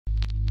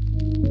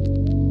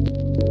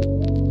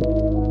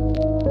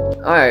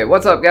Alright,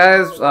 what's up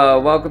guys?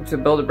 Welcome to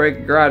Build a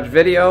Break Garage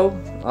video.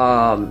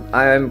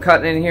 I'm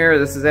cutting in here.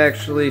 This is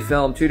actually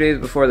filmed 2 days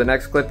before the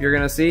next clip you're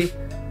gonna see.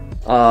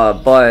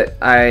 But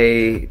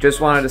I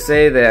just wanted to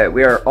say that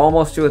we are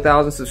almost to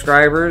 1,000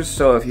 subscribers,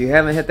 so if you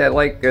haven't hit that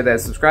like or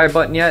that subscribe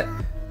button yet,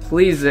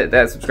 please hit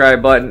that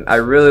subscribe button. I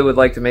really would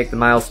like to make the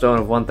milestone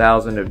of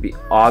 1,000. It would be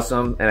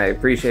awesome, and I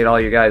appreciate all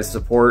you guys'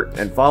 support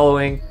and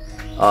following.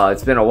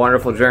 It's been a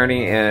wonderful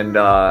journey, and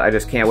I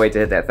just can't wait to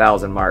hit that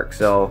 1,000 mark.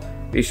 So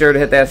be sure to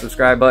hit that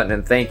subscribe button,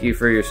 and thank you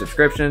for your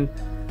subscription.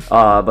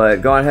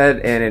 But go ahead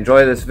and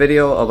enjoy this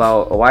video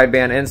about a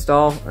wideband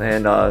install,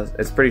 and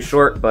it's pretty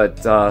short,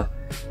 but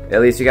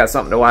at least you got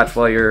something to watch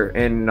while you're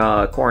in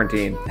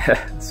quarantine.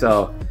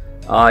 So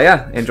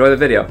yeah, enjoy the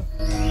video.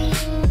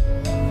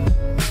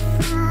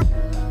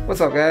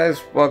 What's up guys?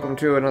 Welcome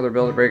to another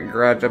Build a Break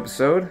Garage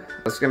episode.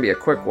 It's gonna be a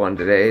quick one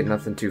today,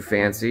 nothing too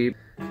fancy.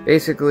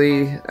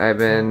 Basically, I've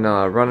been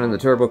running the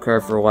turbo car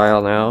for a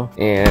while now,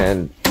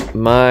 and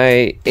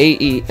my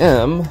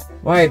AEM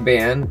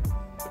wideband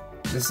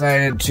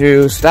decided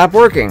to stop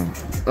working,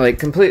 like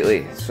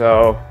completely.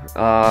 So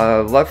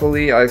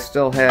luckily I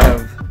still have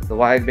the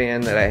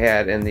wideband that I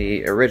had in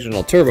the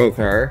original turbo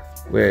car,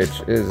 which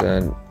is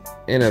an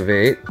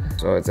Innovate.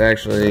 So it's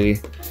actually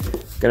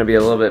gonna be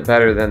a little bit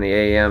better than the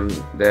AEM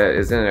that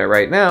is in it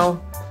right now,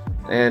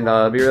 and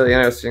it'll be really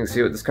interesting to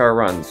see what this car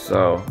runs.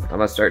 So I'm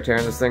gonna start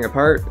tearing this thing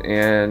apart,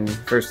 and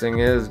first thing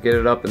is get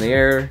it up in the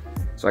air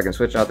so I can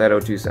switch out that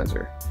O2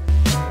 sensor.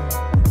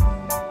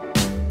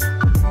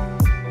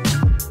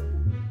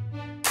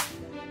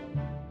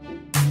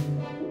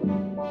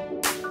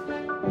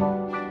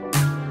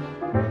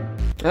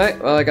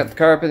 Alright, well I got the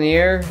car up in the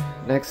air.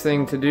 Next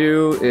thing to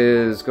do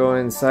is go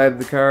inside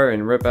the car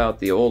and rip out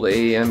the old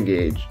AEM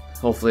gauge.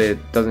 Hopefully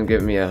it doesn't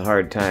give me a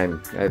hard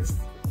time.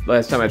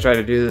 Last time I tried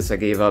to do this I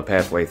gave up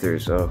halfway through,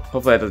 so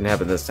hopefully that doesn't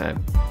happen this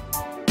time.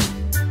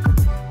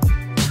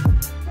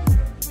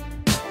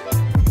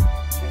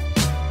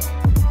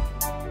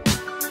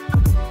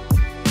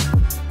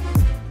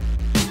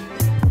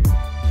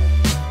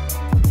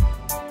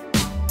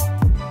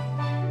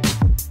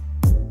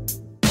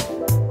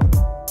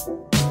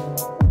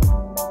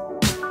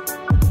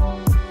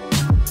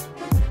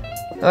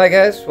 Alright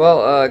guys,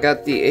 well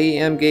got the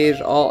AEM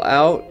gauge all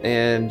out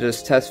and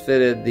just test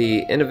fitted the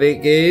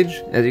Innovate gauge.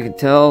 As you can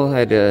tell, I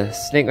had to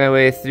snake my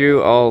way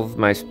through all of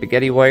my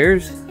spaghetti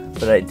wires,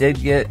 but I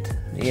did get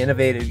the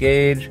Innovated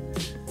gauge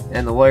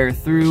and the wire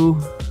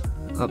through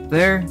up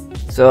there.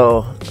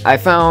 So I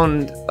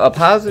found a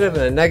positive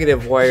and a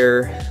negative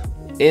wire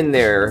in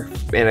there,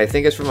 and I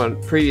think it's from a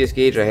previous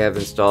gauge I have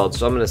installed.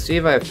 So I'm going to see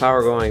if I have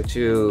power going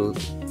to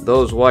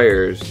those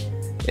wires,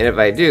 and if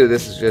I do,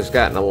 this has just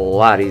gotten a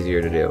lot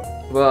easier to do.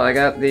 Well, I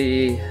got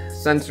the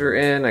sensor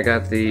in, I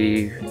got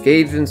the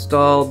gauge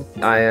installed.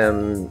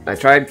 I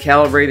tried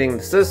calibrating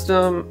the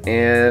system,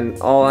 and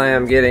all I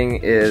am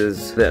getting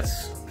is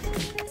this.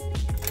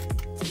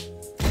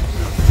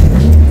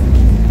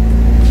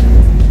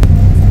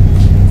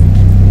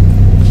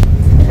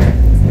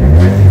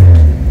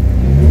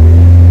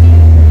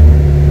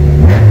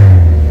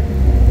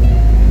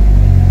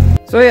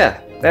 So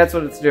yeah, that's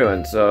what it's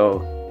doing.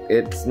 So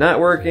it's not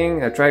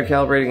working. I've tried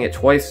calibrating it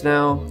twice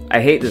now.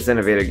 I hate this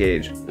Innovator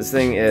gauge. This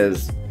thing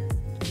is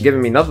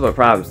giving me nothing but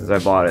problems since I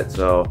bought it,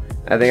 so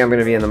I think I'm going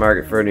to be in the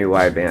market for a new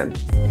wideband.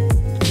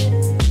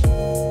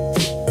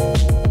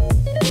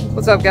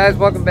 What's up guys,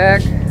 welcome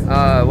back.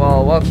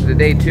 Well, welcome to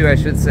day 2 I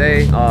should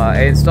say.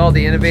 I installed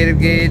the Innovative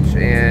gauge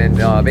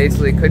and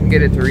basically couldn't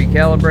get it to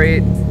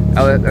recalibrate.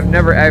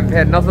 I've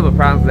had nothing but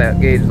problems with that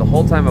gauge the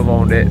whole time I've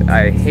owned it.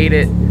 I hate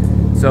it.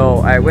 So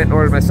I went and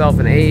ordered myself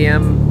an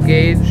AEM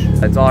gauge.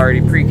 It's already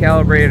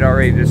pre-calibrated,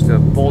 already just to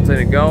bolt in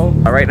and go.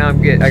 Right now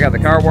I got the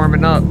car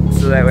warming up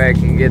so that way I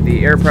can get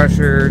the air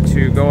pressure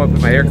to go up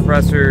in my air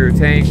compressor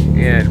tank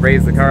and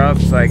raise the car up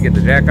so I can get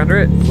the jack under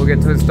it. We'll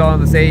get to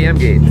installing this AEM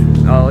gauge.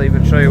 I'll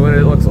even show you what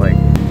it looks like.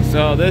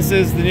 So this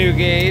is the new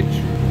gauge.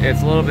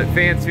 It's a little bit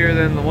fancier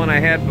than the one I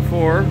had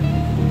before.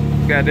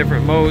 It's got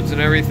different modes and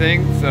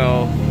everything,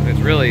 so it's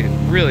really,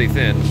 really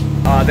thin.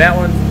 That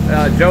one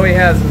Joey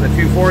has in the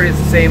 240, it's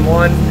the same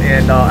one,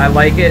 and I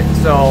like it,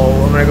 so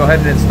I'm going to go ahead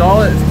and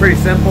install it. It's pretty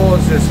simple.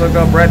 It's just hook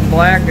up red and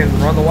black and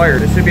run the wire.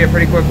 This should be a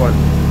pretty quick one.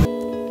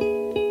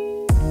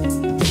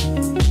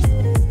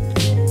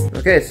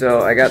 Okay,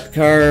 so I got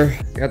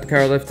the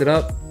car lifted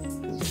up.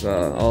 It's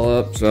all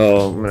up,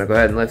 so I'm going to go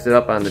ahead and lift it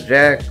up on the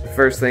jack.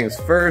 First things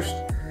first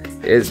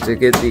is to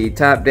get the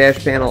top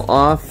dash panel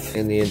off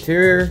in the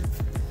interior,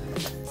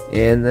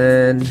 and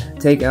then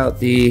take out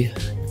the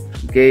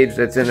gauge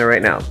that's in there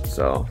right now.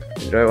 So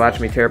enjoy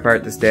watching me tear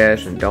apart this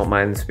dash, and don't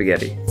mind the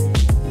spaghetti.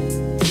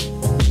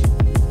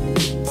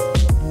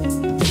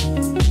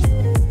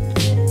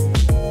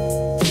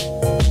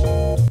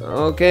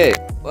 Okay,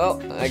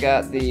 well I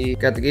got the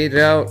gauge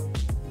out.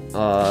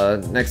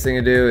 Next thing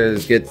to do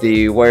is get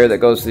the wire that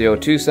goes to the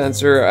O2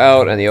 sensor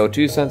out, and the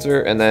O2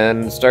 sensor, and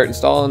then start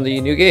installing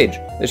the new gauge.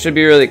 This should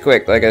be really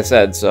quick, like I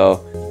said,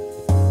 so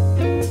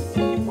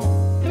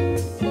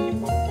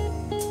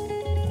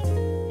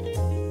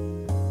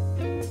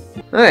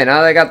Alright,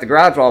 now that I got the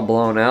garage all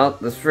blown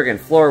out, this friggin'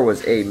 floor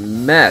was a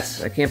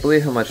mess. I can't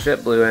believe how much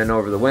shit blew in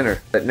over the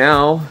winter. But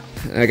now,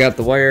 I got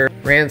the wire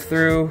ran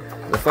through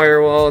the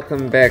firewall,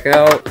 coming back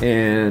out,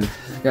 and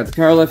got the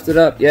car lifted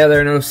up. Yeah, there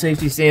are no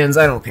safety stands,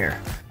 I don't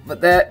care. But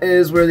that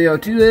is where the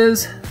O2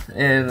 is,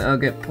 and I'll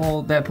get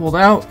that pulled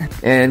out,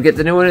 and get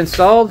the new one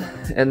installed,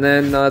 and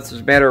then it's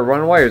just a matter of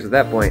running wires at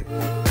that point.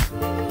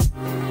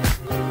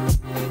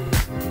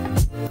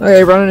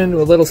 Okay, running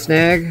into a little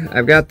snag.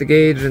 I've got the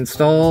gauge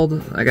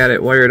installed, I got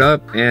it wired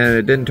up, and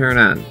it didn't turn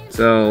on.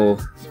 So,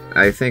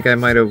 I think I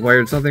might have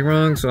wired something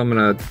wrong, so I'm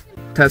gonna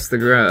test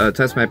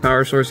my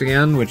power source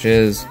again, which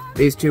is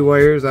these two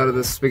wires out of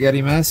this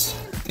spaghetti mess,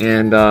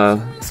 and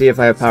see if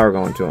I have power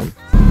going to them.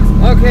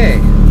 Okay,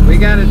 we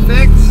got it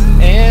fixed,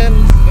 and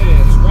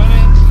it is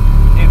running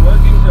and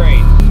working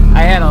great.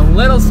 I had a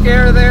little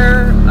scare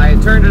there. I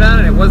turned it on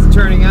and it wasn't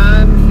turning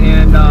on,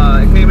 and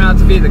it came out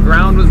to be the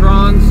ground was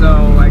wrong,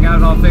 so I got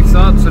it all fixed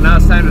up. So now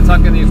it's time to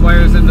tuck in these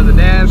wires into the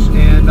dash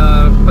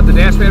and put the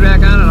dash pad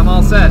back on, and I'm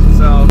all set.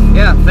 So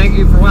yeah, thank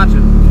you for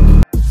watching.